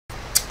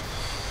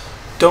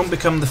don't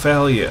become the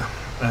failure.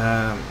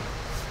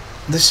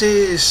 This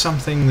is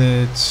something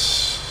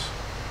that's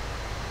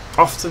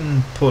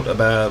often put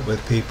about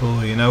with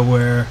people, you know,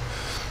 where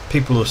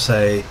people will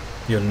say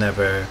you'll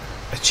never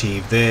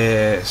achieve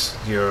this,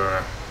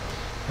 you're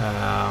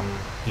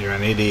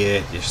an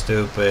idiot, you're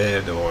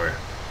stupid, or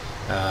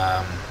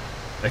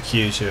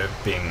accuse you of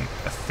being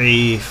a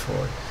thief,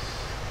 or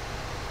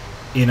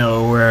you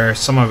know, where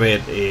some of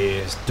it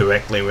is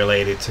directly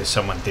related to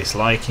someone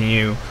disliking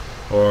you,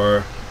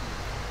 or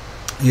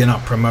you're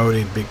not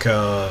promoted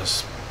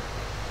because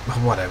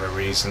of whatever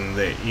reason.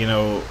 That, you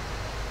know,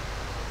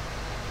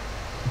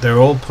 they're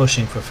all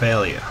pushing for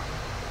failure.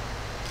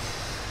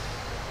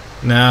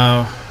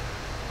 Now,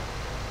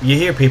 you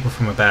hear people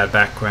from a bad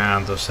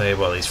background, they'll say,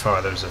 well, his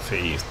father's a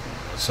thief,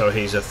 so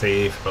he's a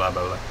thief, blah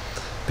blah blah,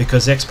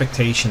 because the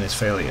expectation is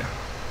failure.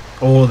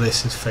 All of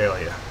this is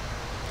failure.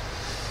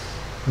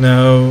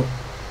 Now,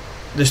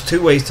 there's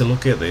two ways to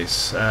look at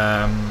this.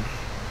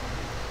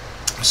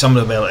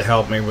 Somebody will be able to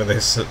help me with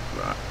this,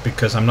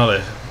 because I'm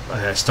not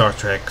a Star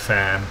Trek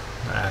fan,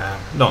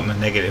 not in a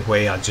negative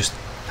way. I just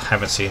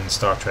haven't seen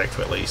Star Trek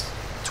for at least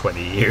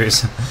 20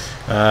 years.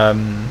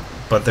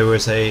 But there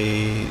was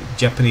a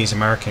Japanese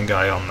American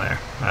guy on there,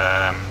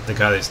 the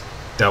guy that's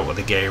dealt with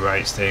the gay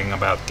rights thing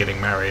about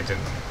getting married and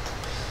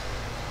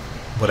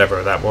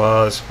whatever that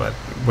was, but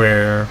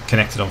we're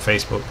connected on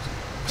Facebook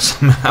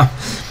somehow.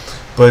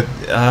 But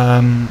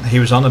he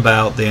was on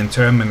about the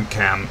internment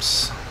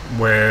camps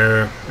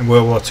where in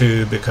World War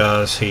II,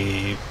 because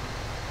he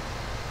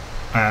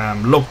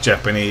looked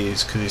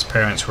Japanese because his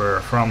parents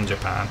were from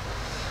Japan,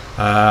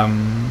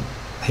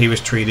 he was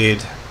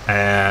treated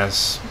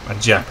as a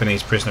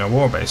Japanese prisoner of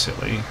war,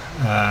 basically.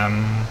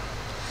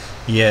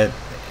 Yet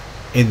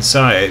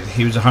inside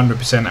he was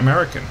 100%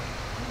 American.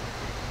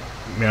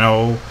 You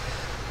know,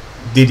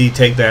 did he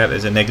take that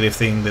as a negative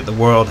thing, that the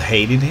world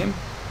hated him?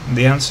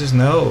 The answer is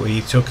no.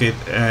 He took it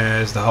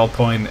as the whole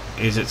point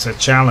is it's a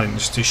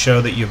challenge to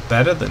show that you're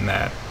better than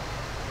that.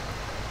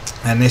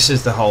 And this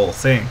is the whole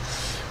thing.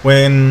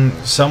 When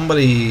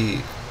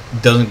somebody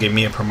doesn't give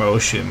me a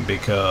promotion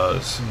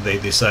because they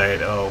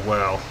decide, oh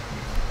well,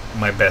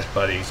 my best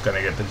buddy's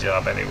gonna get the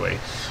job anyway,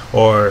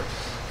 or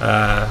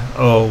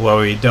oh well,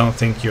 we don't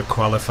think you're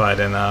qualified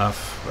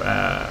enough,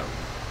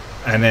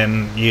 and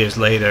then years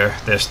later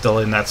they're still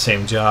in that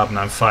same job and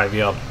I'm 5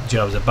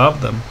 jobs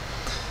above them.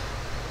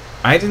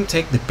 I didn't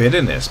take the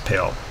bitterness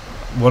pill.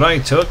 What I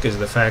took is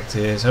the fact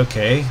is,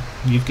 okay,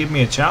 you've given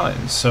me a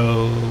challenge,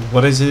 so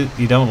what is it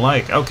you don't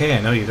like? Okay,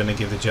 I know you're going to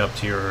give the job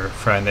to your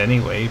friend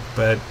anyway,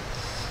 but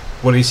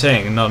what are you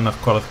saying? Not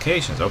enough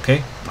qualifications.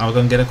 Okay, I'll go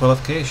and get a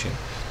qualification.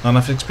 Not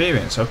enough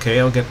experience. Okay,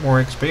 I'll get more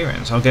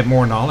experience. I'll get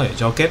more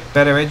knowledge. I'll get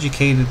better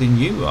educated than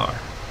you are.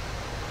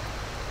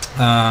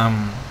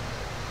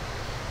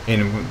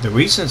 In the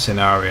recent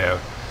scenario,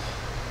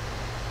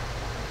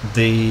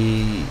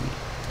 the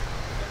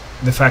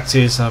fact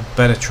is I'm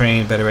better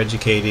trained, better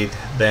educated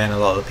than a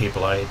lot of the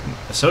people I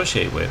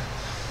associate with.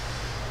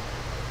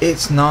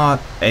 It's not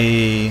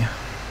a,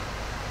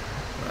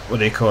 what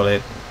do you call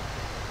it,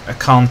 a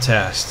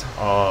contest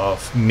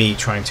of me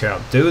trying to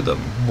outdo them.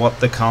 What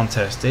the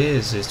contest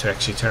is to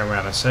actually turn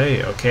around and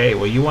say, okay,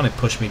 well, you want to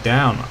push me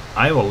down,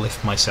 I will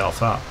lift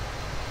myself up.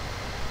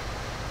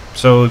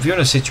 So if you're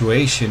in a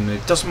situation,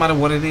 it doesn't matter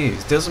what it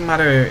is. It doesn't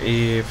matter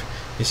if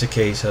it's a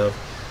case of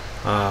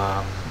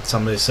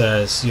somebody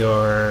says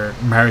your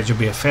marriage will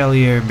be a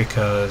failure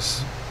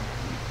because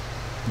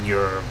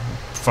your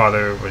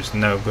father was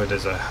no good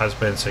as a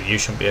husband, so you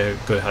shouldn't be a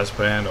good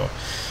husband, or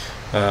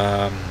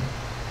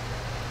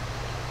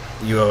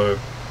your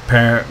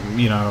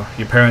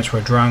parents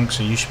were drunk,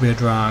 so you should be a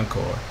drunk,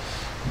 or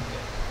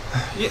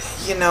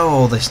you know,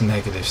 all this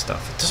negative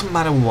stuff. It doesn't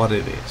matter what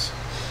it is.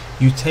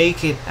 You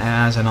take it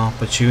as an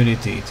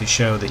opportunity to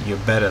show that you're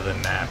better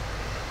than that.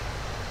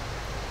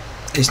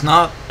 It's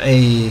not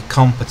a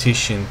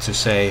competition to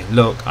say,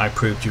 look, I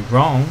proved you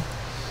wrong.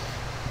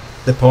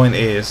 The point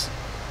is,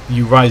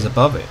 you rise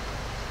above it.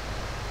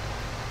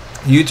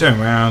 You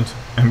turn around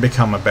and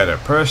become a better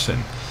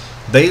person.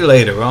 They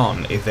later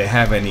on, if they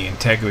have any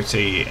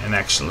integrity and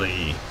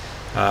actually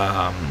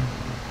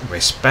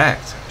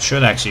respect,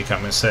 should actually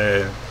come and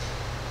say,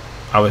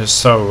 I was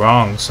so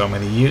wrong so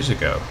many years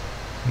ago.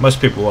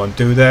 Most people won't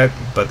do that,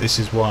 but this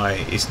is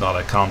why it's not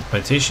a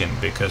competition,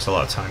 because a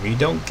lot of time you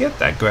don't get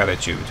that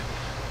gratitude.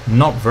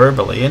 Not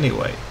verbally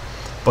anyway,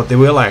 but they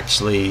will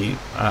actually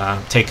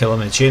take it on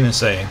the chin and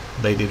say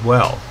they did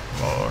well,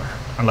 or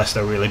unless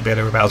they're really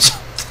bitter about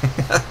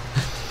something.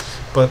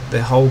 But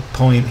the whole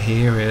point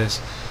here is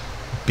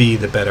be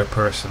the better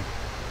person.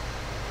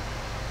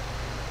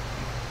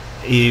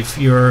 If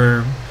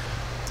you're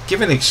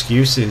giving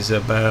excuses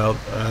about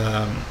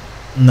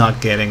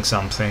not getting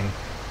something,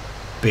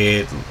 be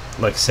it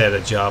like said a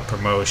job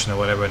promotion or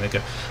whatever, and they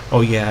go,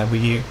 oh yeah,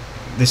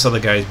 this other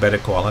guy is better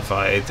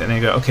qualified, and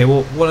they go, okay,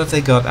 well, what have they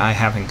got I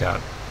haven't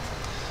got?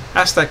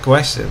 Ask that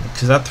question,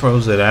 because that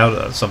throws it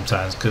out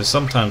sometimes, because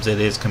sometimes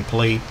it is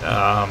complete,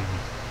 I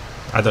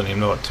don't even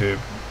know what to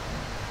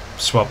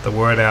swap the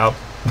word out,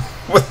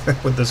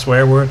 with the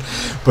swear word,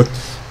 but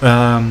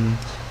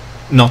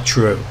not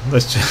true.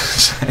 Let's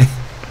just say.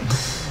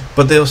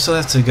 But they'll still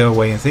have to go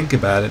away and think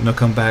about it, and they'll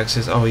come back and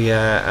says, "Oh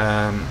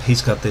yeah,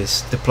 he's got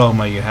this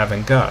diploma you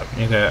haven't got."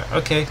 You go,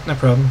 "Okay, no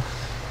problem.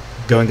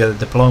 Go and get a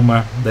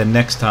diploma. Then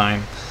next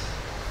time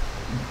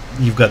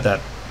you've got that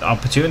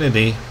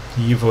opportunity,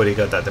 you've already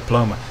got that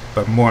diploma.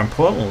 But more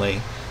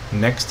importantly,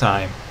 next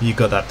time you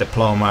got that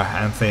diploma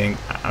and think,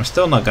 I'm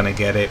still not going to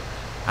get it.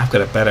 I've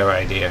got a better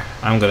idea.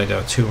 I'm going to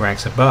go 2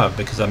 ranks above,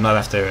 because I'm not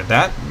after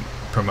that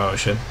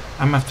promotion.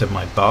 I'm after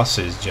my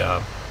boss's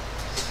job."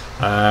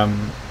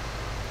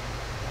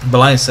 But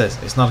like I said,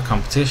 it's not a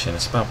competition.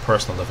 It's about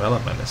personal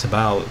development. It's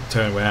about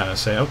turning around and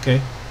say,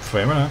 okay,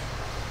 fair enough.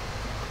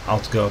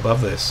 I'll go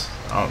above this.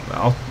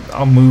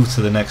 I'll move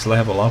to the next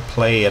level. I'll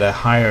play at a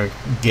higher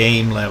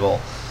game level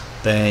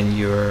than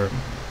your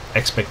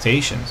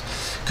expectations,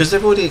 because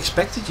they've already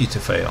expected you to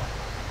fail.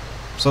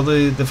 So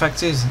the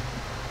fact is,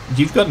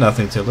 you've got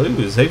nothing to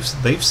lose.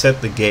 They've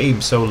set the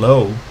game so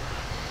low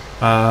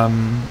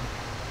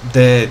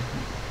that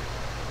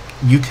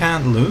you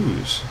can't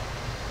lose.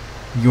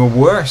 Your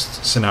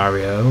worst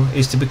scenario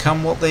is to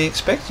become what they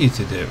expect you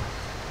to do.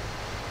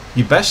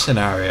 Your best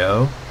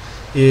scenario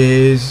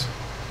is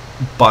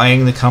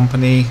buying the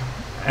company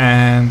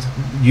and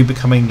you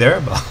becoming their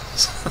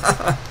boss.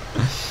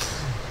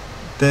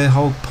 The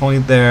whole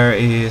point there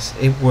is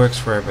it works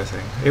for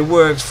everything. It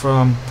works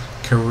from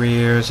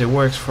careers, it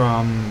works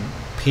from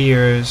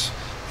peers,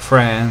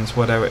 friends,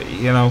 whatever,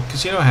 you know,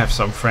 because you don't have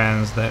some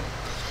friends that,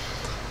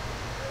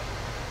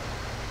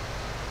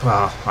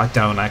 well, I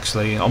don't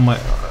actually.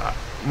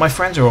 My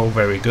friends are all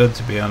very good,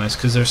 to be honest,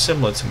 because they're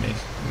similar to me.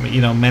 You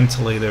know,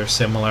 mentally they're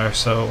similar,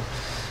 so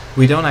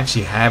we don't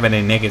actually have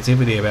any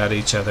negativity about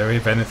each other.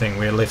 If anything,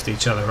 we lift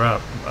each other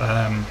up.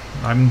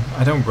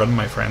 I don't run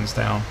my friends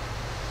down.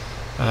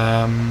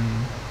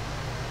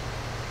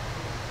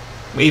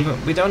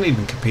 We don't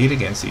even compete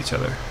against each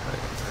other.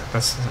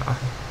 That's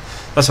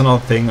an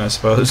odd thing, I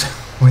suppose.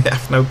 We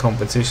have no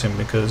competition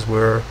because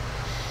we're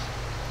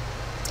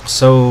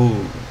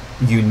so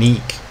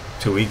unique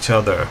to each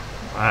other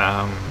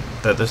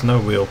that there's no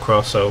real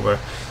crossover,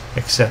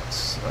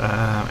 except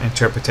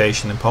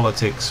interpretation and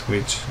politics,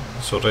 which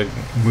sort of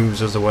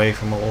moves us away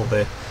from all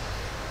the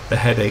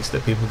headaches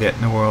that people get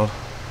in the world.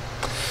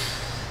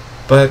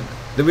 But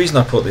the reason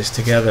I put this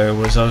together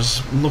was I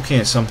was looking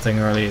at something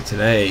earlier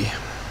today,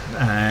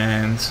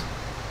 and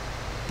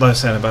like I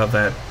said about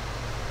that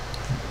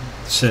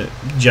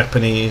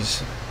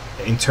Japanese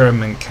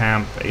internment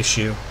camp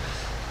issue,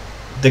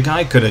 the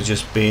guy could have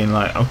just been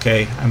like,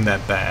 okay, I'm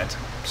that bad,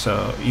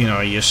 so, you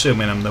know, you're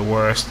assuming I'm the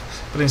worst.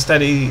 But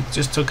instead he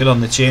just took it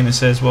on the chin and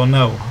says, well,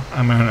 no,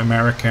 I'm an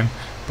American,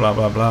 blah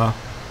blah blah.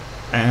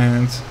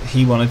 And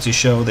he wanted to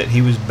show that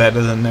he was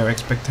better than their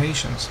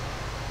expectations.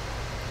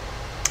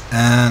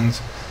 And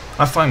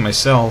I find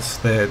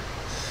myself that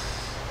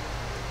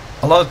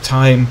a lot of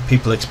time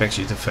people expect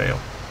you to fail.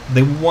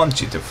 They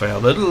want you to fail.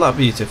 They love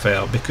you to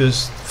fail,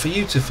 because for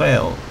you to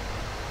fail,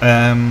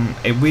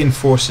 it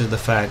reinforces the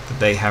fact that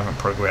they haven't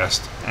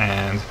progressed,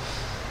 and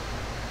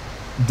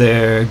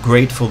they're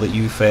grateful that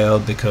you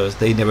failed because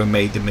they never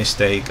made the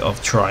mistake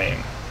of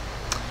trying.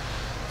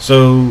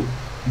 So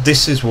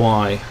this is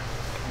why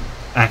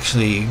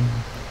actually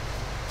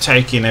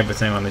taking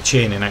everything on the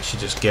chin and actually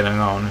just getting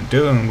on and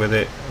doing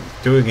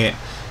it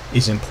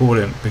is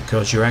important,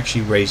 because you're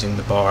actually raising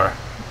the bar.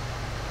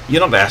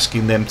 You're not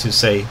asking them to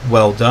say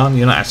well done,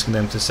 you're not asking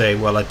them to say,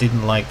 well, I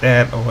didn't like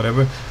that or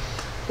whatever.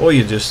 All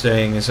you're just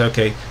saying is,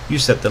 okay, you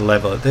set the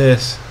level at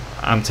this,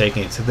 I'm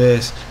taking it to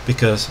this,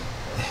 because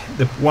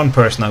the one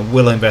person that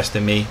will invest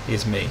in me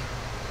is me.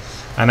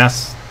 And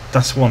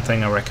that's one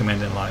thing I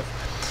recommend in life.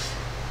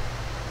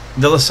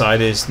 The other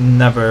side is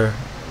never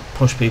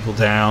push people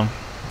down,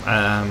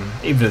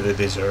 even if they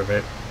deserve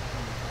it.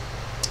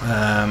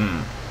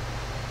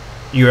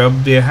 You'll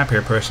be a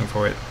happier person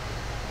for it.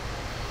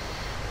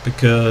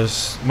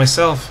 Because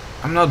myself,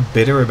 I'm not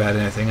bitter about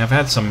anything. I've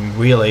had some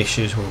real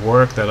issues with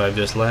work that I've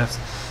just left,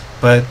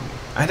 but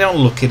I don't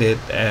look at it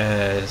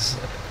as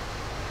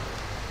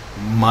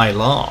my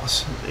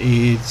loss.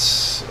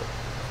 It's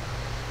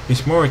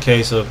more a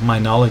case of my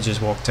knowledge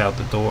has walked out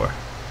the door.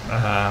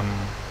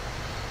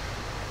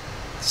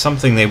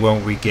 Something they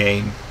won't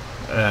regain,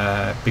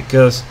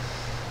 because,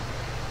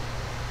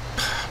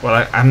 well,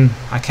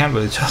 I can't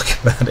really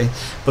talk about it,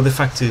 but the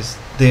fact is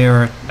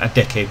they're a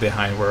decade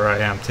behind where I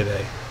am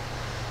today.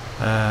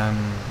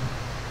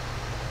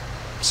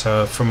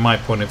 So from my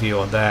point of view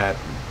on that,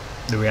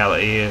 the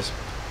reality is,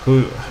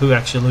 who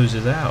actually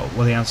loses out?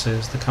 Well, the answer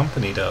is the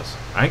company does.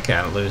 I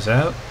can't lose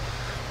out.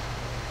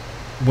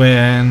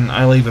 When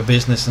I leave a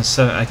business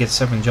and I get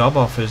 7 job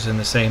offers in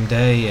the same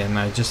day, and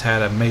I just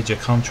had a major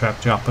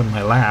contract drop in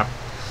my lap,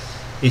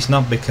 it's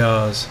not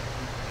because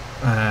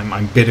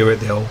I'm bitter at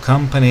the old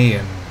company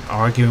and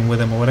arguing with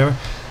them or whatever.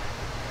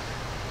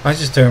 I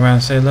just turn around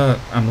and say, look,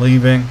 I'm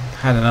leaving,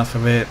 had enough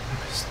of it,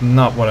 it's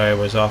not what I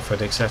was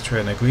offered, etc.,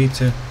 and agreed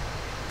to.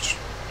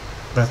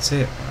 That's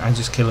it. I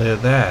just kill it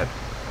at that.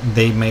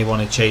 They may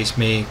want to chase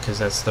me because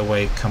that's the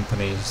way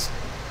companies,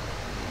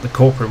 the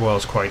corporate world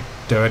is quite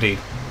dirty,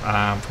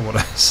 from what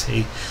I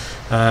see.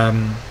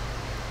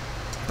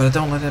 But I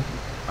don't let it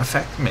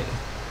affect me.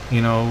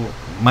 You know,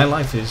 my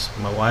life is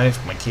my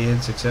wife, my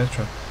kids,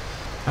 etc.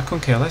 I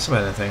couldn't care less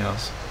about anything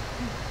else.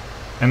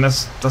 And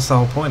that's the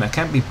whole point. I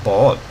can't be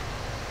bought,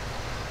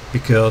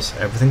 because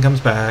everything comes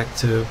back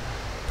to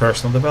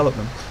personal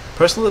development.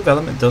 Personal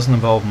development doesn't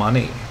involve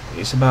money.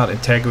 It's about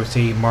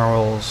integrity,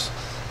 morals,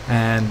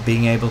 and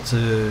being able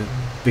to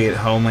be at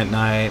home at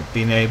night,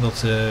 being able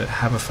to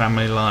have a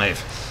family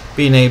life,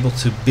 being able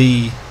to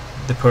be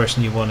the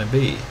person you want to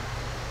be.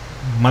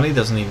 Money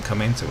doesn't even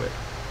come into it.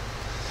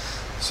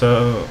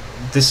 So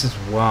this is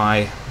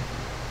why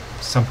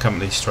some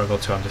companies struggle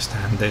to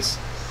understand this.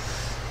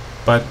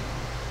 But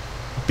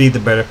be the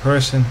better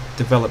person,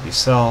 develop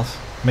yourself,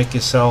 make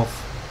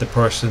yourself the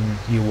person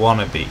you want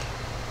to be.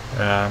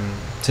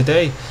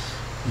 Today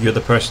you're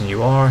the person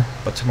you are,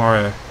 but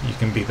tomorrow you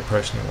can be the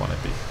person you want to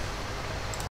be.